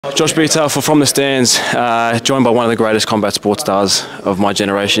Josh Betar From the Stands, joined by one of the greatest combat sports stars of my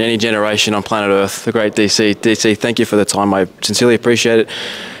generation, any generation on planet Earth, the great DC. DC, thank you for the time. I sincerely appreciate it.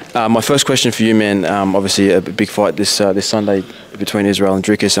 My first question for you, man, obviously a big fight this Sunday between Israel and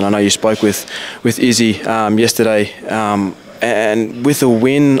Dricus, and I know you spoke with Izzy yesterday, and with a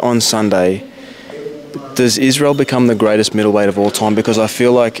win on Sunday, does Israel become the greatest middleweight of all time? Because I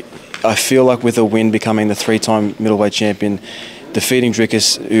feel like with a win becoming the three-time middleweight champion, defeating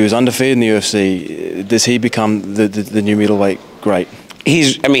Dricus, who is undefeated in the UFC, does he become the new middleweight great?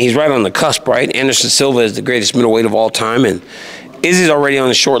 He's right on the cusp, right? Anderson Silva is the greatest middleweight of all time, and Izzy's already on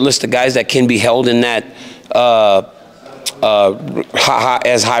the short list of guys that can be held in that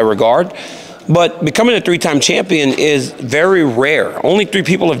as high regard. But becoming a three-time champion is very rare. Only 3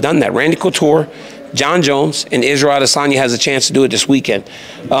 people have done that: Randy Couture, John Jones, and Israel Adesanya has a chance to do it this weekend.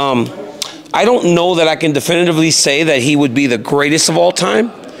 I don't know that I can definitively say that he would be the greatest of all time,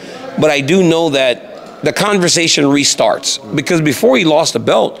 but I do know that the conversation restarts, because before he lost the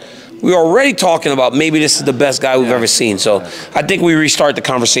belt, we were already talking about maybe this is the best guy we've ever seen. So I think we restart the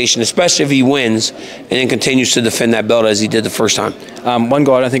conversation, especially if he wins and then continues to defend that belt as he did the first time. One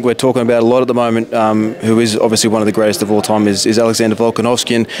guy I don't think we're talking about a lot at the moment, who is obviously one of the greatest of all time, is Alexander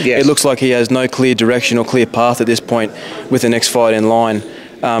Volkanovski. And yes, it looks like he has no clear direction or clear path at this point with the next fight in line.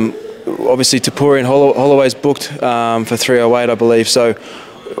 Obviously, Topuria and Holloway's booked for 308, I believe. So,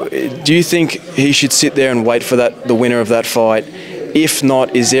 do you think he should sit there and wait for the winner of that fight? If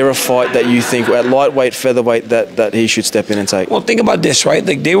not, is there a fight that you think at lightweight, featherweight that he should step in and take? Well, think about this, right?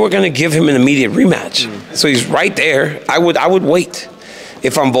 Like, they were going to give him an immediate rematch, so he's right there. I would wait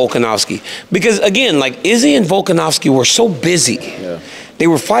if I'm Volkanovski, because again, like, Izzy and Volkanovski were so busy. Yeah. They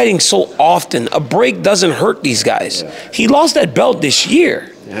were fighting so often. A break doesn't hurt these guys. Yeah. He lost that belt this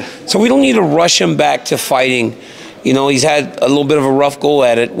year. Yeah. So we don't need to rush him back to fighting. You know, he's had a little bit of a rough go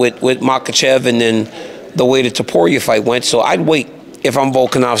at it with Makhachev, and then the way the Topuria fight went. So I'd wait if I'm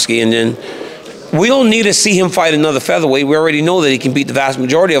Volkanovski, and then we don't need to see him fight another featherweight. We already know that he can beat the vast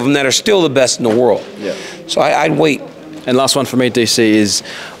majority of them that are still the best in the world. Yeah. So I'd wait. And last one for me, DC, is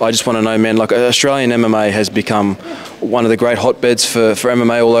I just want to know, man, like, Australian MMA has become one of the great hotbeds for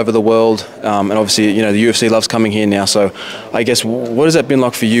MMA all over the world. And obviously, you know, the UFC loves coming here now. So I guess, what has that been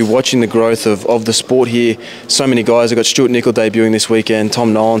like for you, watching the growth of the sport here? So many guys. I've got Stuart Nickel debuting this weekend.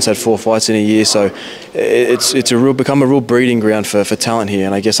 Tom Nolan's had 4 fights in a year. So it's become a real breeding ground for talent here.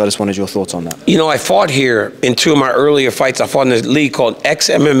 And I guess I just wanted your thoughts on that. You know, I fought here in 2 of my earlier fights. I fought in a league called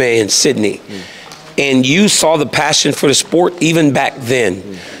X-MMA in Sydney. And you saw the passion for the sport even back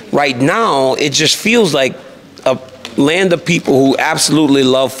then. Right now, it just feels like a land of people who absolutely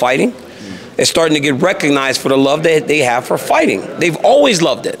love fighting. It's starting to get recognized for the love that they have for fighting. They've always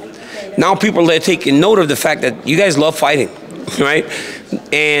loved it. Now people are taking note of the fact that you guys love fighting, right?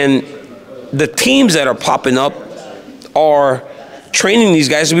 And the teams that are popping up are training these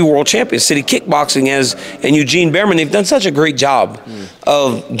guys to be world champions. City Kickboxing and Eugene Behrman, they've done such a great job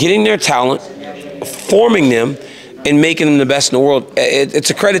of getting their talent, forming them, and making them the best in the world. It's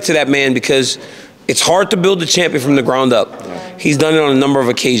a credit to that man, because it's hard to build a champion from the ground up. He's done it on a number of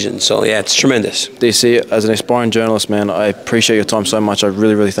occasions. So yeah, it's tremendous. DC, as an aspiring journalist, man, I appreciate your time so much. I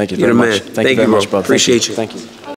really, really thank you very much. Thank you very much, brother. Appreciate you. Thank you.